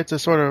has tried to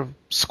sort of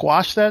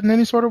squash that in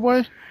any sort of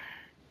way?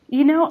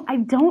 I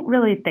don't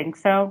really think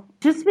so.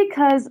 Just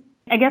because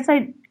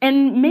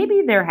and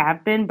maybe there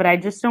have been, but I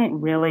just don't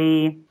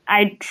really,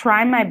 I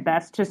try my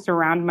best to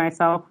surround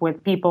myself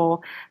with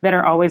people that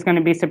are always going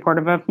to be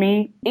supportive of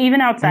me,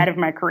 even outside of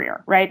my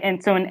career, right?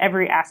 And so in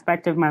every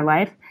aspect of my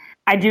life,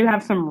 I do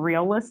have some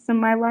realists in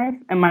my life,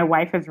 and my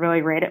wife is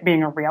really great at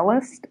being a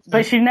realist,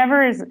 but she's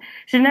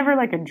never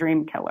like a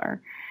dream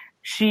killer.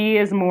 She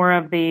is more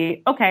of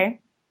the, okay,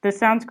 this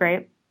sounds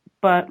great,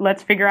 but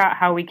let's figure out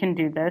how we can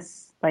do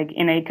this like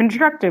in a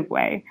constructive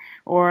way,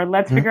 or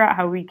let's figure out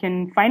how we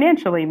can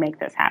financially make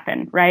this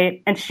happen,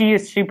 right? And she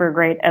is super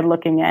great at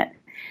looking at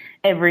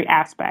every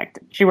aspect.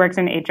 She works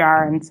in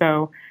HR, and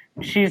so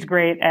she's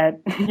great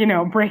at,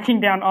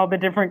 breaking down all the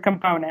different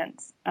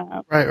components.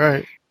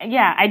 Right.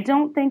 Yeah, I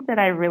don't think that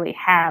I really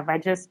have. I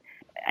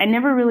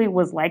never really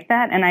was like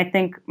that. And I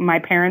think my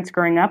parents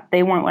growing up,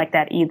 they weren't like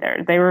that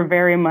either. They were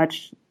very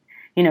much,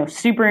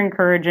 super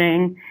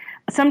encouraging.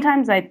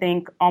 Sometimes I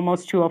think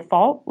almost to a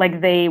fault,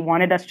 like they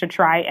wanted us to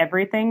try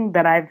everything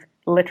that I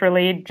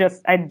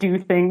do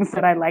things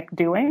that I like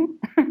doing.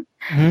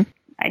 Mm-hmm.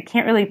 I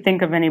can't really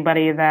think of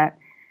anybody that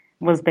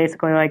was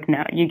basically like,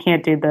 no, you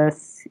can't do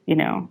this,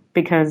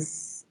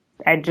 because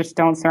I just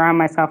don't surround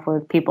myself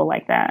with people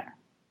like that.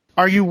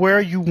 Are you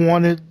where you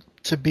wanted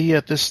to be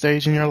at this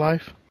stage in your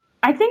life?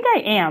 I think I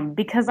am,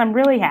 because I'm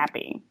really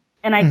happy.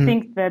 And I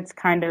think that's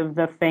kind of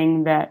the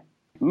thing that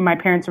my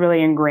parents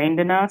really ingrained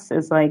in us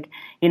is like,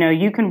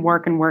 you can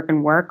work and work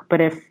and work,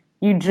 but if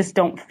you just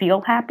don't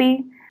feel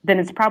happy, then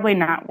it's probably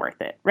not worth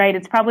it, right?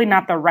 It's probably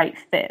not the right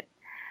fit.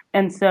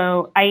 And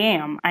so I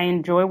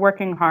enjoy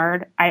working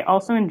hard. I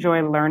also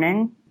enjoy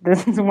learning.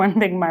 This is one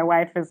thing my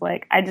wife is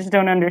like, I just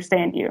don't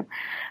understand you.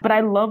 But I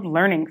love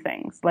learning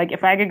things. Like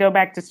if I could go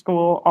back to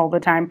school all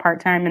the time,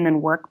 part-time, and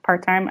then work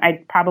part-time,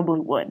 I probably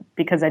would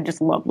because I just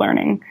love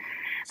learning.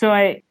 So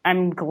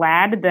I'm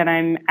glad that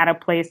I'm at a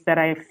place that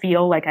I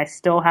feel like I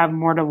still have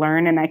more to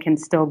learn and I can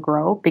still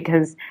grow,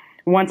 because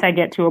once I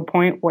get to a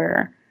point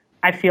where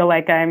I feel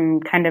like I'm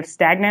kind of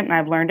stagnant and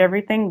I've learned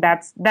everything,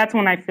 that's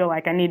when I feel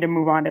like I need to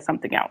move on to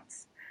something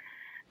else.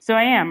 So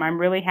I'm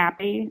really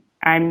happy.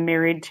 I'm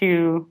married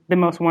to the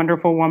most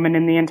wonderful woman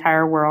in the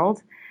entire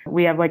world.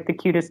 We have like the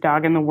cutest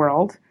dog in the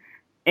world.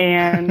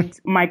 And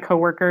my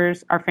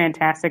coworkers are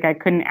fantastic. I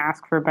couldn't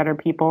ask for better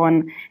people.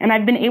 And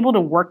I've been able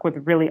to work with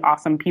really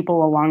awesome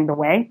people along the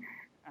way.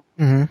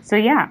 Mm-hmm. So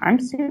I'm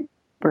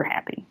super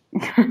happy.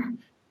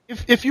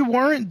 If you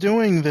weren't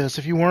doing this,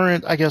 if you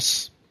weren't, I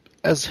guess,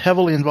 as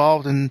heavily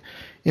involved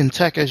in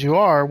tech as you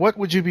are, what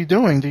would you be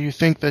doing? Do you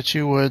think that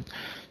you would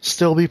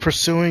still be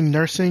pursuing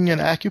nursing and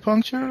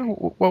acupuncture?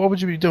 What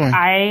would you be doing?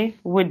 I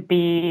would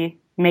be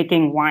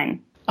making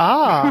wine.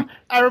 I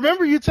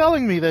remember you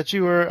telling me that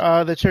you were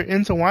that you're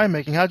into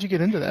winemaking. How'd you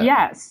get into that?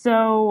 Yeah,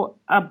 so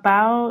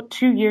about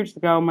 2 years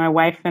ago, my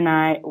wife and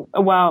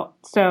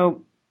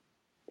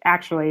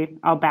actually,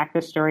 I'll back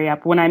this story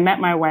up. When I met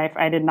my wife,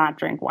 I did not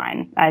drink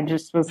wine. I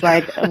just was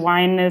like,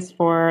 wine is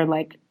for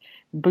like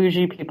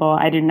bougie people.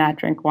 I do not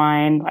drink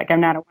wine. Like I'm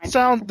not a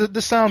wine.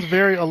 This sounds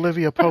very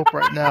Olivia Pope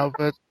right now,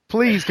 but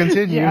please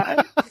continue.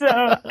 Yeah.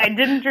 So I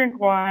didn't drink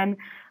wine.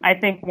 I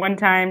think one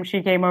time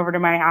she came over to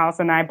my house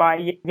and I bought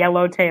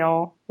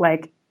Yellowtail,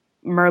 like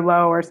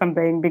Merlot or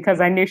something, because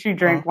I knew she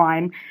drank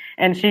wine,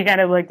 and she kind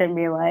of looked at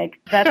me like,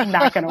 that's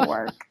not going to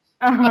work.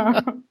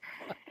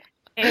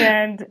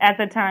 And at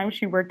the time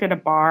she worked at a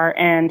bar,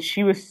 and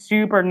she was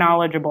super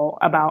knowledgeable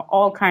about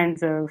all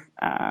kinds of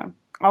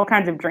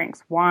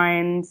drinks,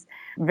 wines,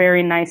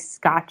 very nice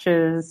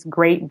scotches,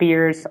 great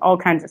beers, all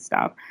kinds of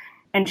stuff.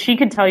 And she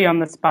could tell you on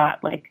the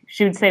spot, like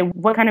she would say,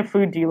 what kind of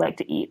food do you like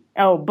to eat?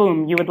 Oh,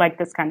 boom, you would like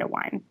this kind of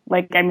wine.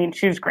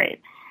 She was great.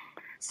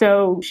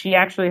 So she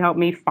actually helped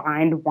me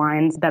find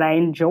wines that I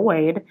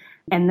enjoyed.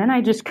 And then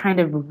I just kind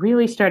of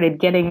really started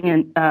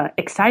getting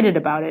excited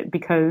about it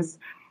because,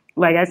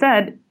 like I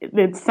said,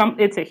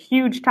 it's a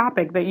huge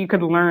topic that you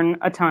could learn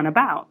a ton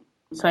about.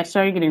 So I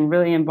started getting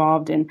really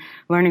involved in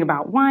learning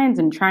about wines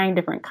and trying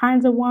different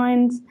kinds of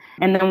wines.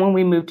 And then when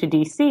we moved to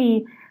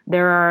DC,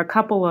 there are a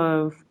couple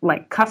of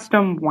like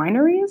custom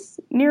wineries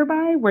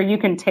nearby where you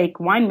can take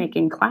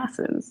winemaking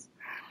classes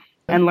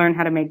and learn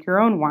how to make your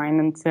own wine.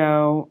 And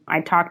so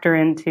I talked her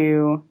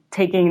into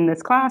taking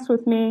this class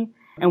with me,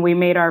 and we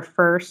made our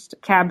first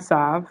Cab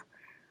Sauv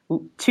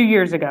 2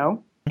 years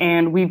ago,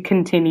 and we've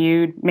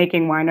continued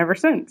making wine ever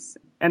since.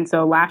 And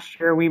so last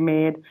year we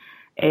made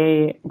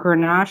a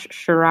Grenache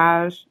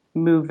Shiraz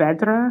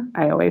Mourvedre.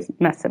 I always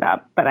mess it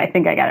up, but I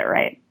think I got it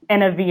right.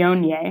 And a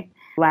Viognier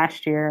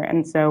last year.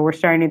 And so we're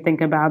starting to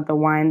think about the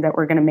wine that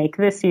we're going to make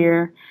this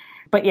year.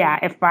 But yeah,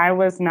 if I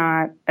was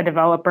not a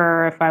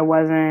developer, if I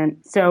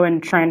wasn't so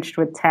entrenched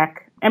with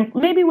tech, and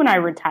maybe when I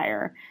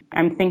retire,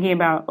 I'm thinking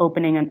about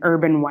opening an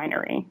urban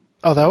winery.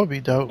 Oh, that would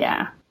be dope.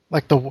 Yeah.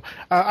 Like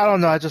I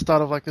don't know, I just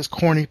thought of like this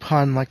corny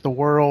pun, like the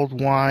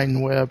World Wine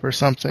Web or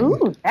something.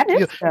 Ooh, that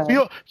is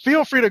good.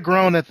 Feel free to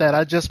groan at that.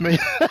 I just made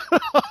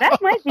That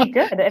might be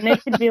good. And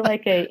it could be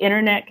like a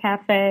internet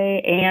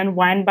cafe and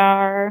wine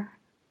bar.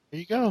 There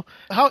you go.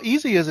 How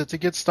easy is it to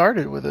get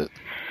started with it?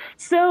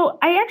 So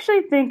I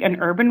actually think an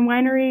urban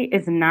winery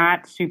is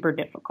not super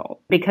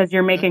difficult because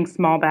you're making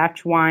small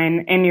batch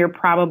wine and you're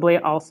probably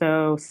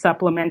also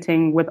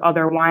supplementing with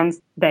other wines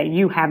that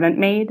you haven't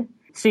made.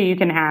 So you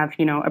can have,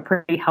 a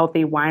pretty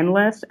healthy wine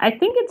list. I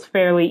think it's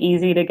fairly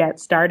easy to get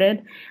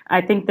started.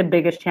 I think the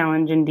biggest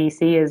challenge in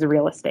DC is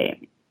real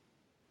estate.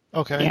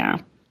 Okay. Yeah.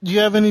 Do you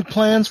have any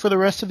plans for the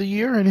rest of the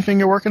year? Anything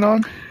you're working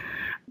on?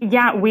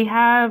 Yeah, we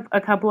have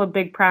a couple of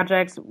big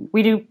projects.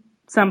 We do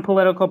some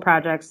political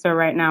projects. So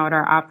right now at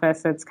our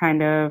office, it's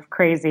kind of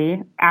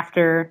crazy.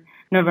 After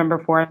November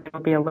 4th, it'll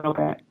be a little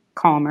bit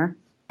calmer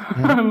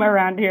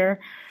around here.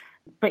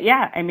 But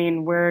yeah,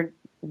 we're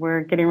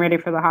we're getting ready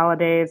for the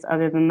holidays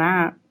other than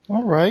that.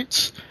 All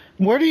right.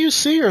 Where do you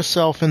see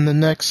yourself in the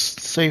next,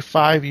 say,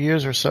 5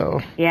 years or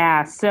so?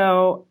 Yeah,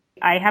 so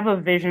I have a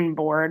vision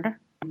board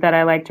that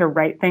I like to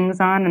write things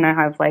on, and I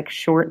have like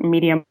short,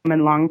 medium,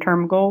 and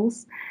long-term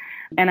goals.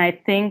 And I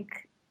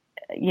think,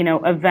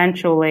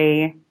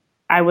 eventually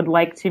I would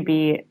like to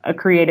be a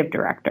creative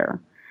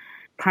director,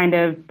 kind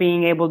of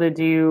being able to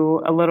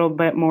do a little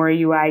bit more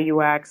UI,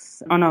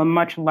 UX on a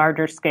much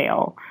larger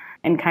scale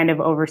and kind of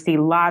oversee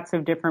lots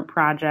of different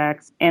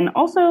projects and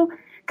also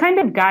kind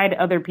of guide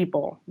other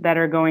people that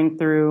are going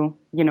through,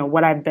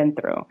 what I've been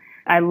through.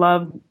 I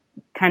love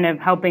kind of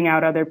helping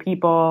out other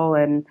people.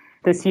 And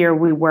this year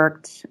we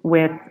worked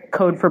with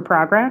Code for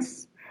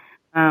Progress.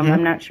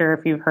 I'm not sure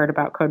if you've heard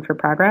about Code for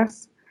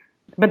Progress,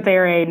 but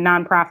they're a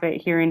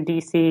nonprofit here in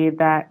DC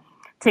that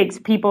takes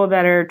people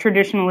that are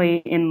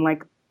traditionally in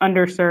like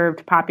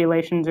underserved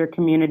populations or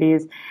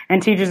communities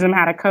and teaches them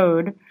how to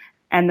code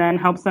and then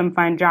helps them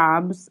find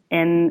jobs,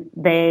 and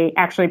they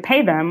actually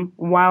pay them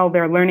while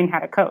they're learning how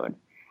to code.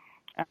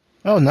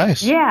 Oh,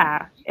 nice.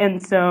 Yeah.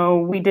 And so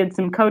we did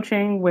some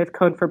coaching with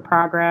Code for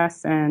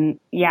Progress. And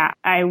yeah,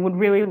 I would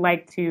really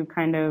like to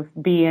kind of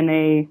be in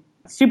a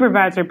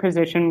supervisor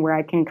position where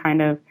I can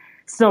kind of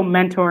still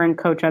mentor and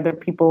coach other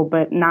people,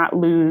 but not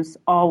lose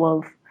all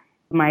of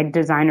my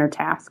designer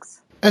tasks.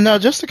 And now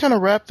just to kind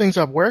of wrap things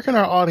up, where can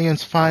our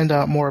audience find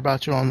out more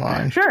about you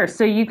online? Sure.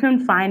 So you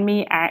can find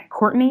me at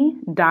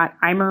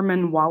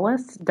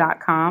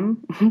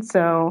Courtney.Eimerman-Wallace.com.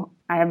 So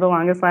I have the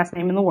longest last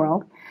name in the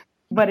world.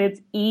 But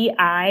it's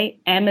E-I,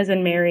 M as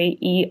in Mary,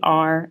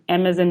 E-R,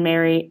 M as in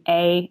Mary,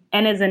 A,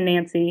 N as in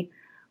Nancy,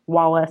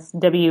 Wallace,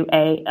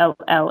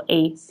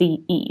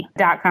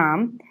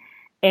 WALLACE.com.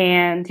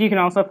 And you can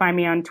also find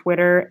me on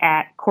Twitter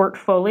at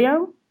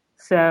Courtfolio.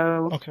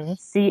 So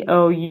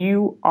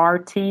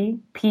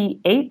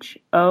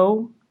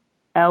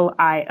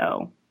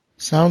COURTPHOLIO.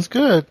 Sounds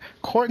good.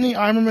 Courtney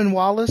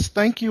Eimerman-Wallace,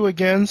 thank you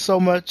again so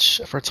much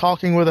for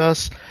talking with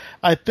us.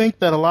 I think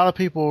that a lot of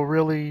people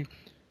really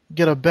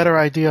get a better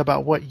idea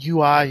about what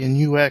UI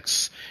and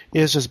UX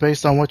is just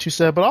based on what you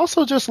said, but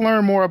also just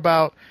learn more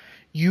about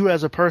you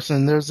as a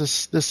person. There's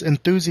this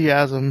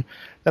enthusiasm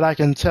that I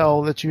can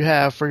tell that you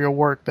have for your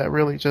work that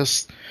really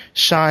just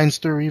shines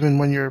through even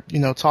when you're,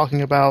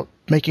 talking about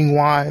making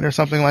wine or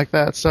something like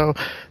that. So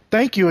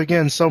thank you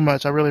again so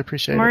much. I really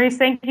appreciate it. Maurice,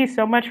 thank you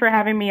so much for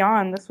having me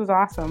on. This was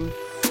awesome.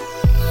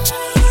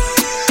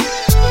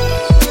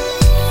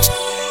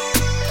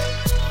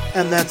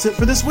 And that's it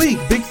for this week.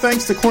 Big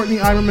thanks to Courtney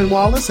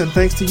Eimerman-Wallace, and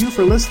thanks to you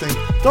for listening.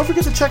 Don't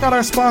forget to check out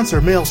our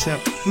sponsor, MailChimp.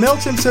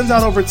 MailChimp sends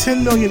out over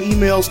 10 million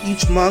emails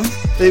each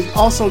month. They've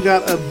also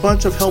got a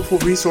bunch of helpful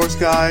resource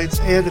guides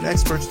and an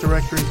experts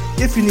directory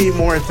if you need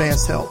more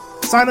advanced help.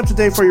 Sign up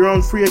today for your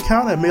own free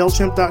account at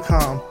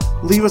MailChimp.com.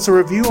 Leave us a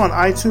review on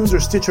iTunes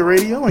or Stitcher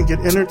Radio and get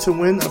entered to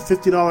win a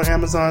 $50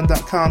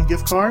 Amazon.com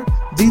gift card.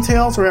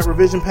 Details are at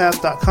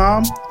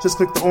revisionpath.com. Just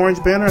click the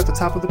orange banner at the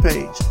top of the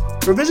page.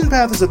 Revision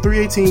Path is a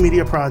 318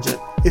 media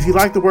project. If you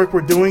like the work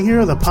we're doing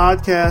here, the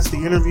podcast, the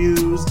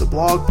interviews, the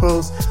blog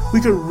posts, we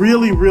could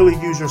really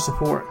use your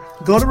support.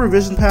 Go to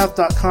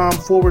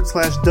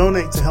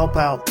revisionpath.com/donate to help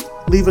out.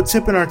 Leave a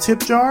tip in our tip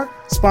jar,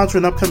 sponsor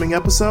an upcoming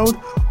episode,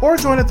 or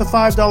join at the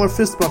 $5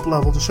 fist bump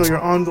level to show your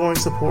ongoing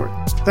support.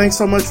 Thanks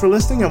so much for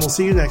listening, and we'll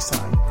see you next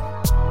time.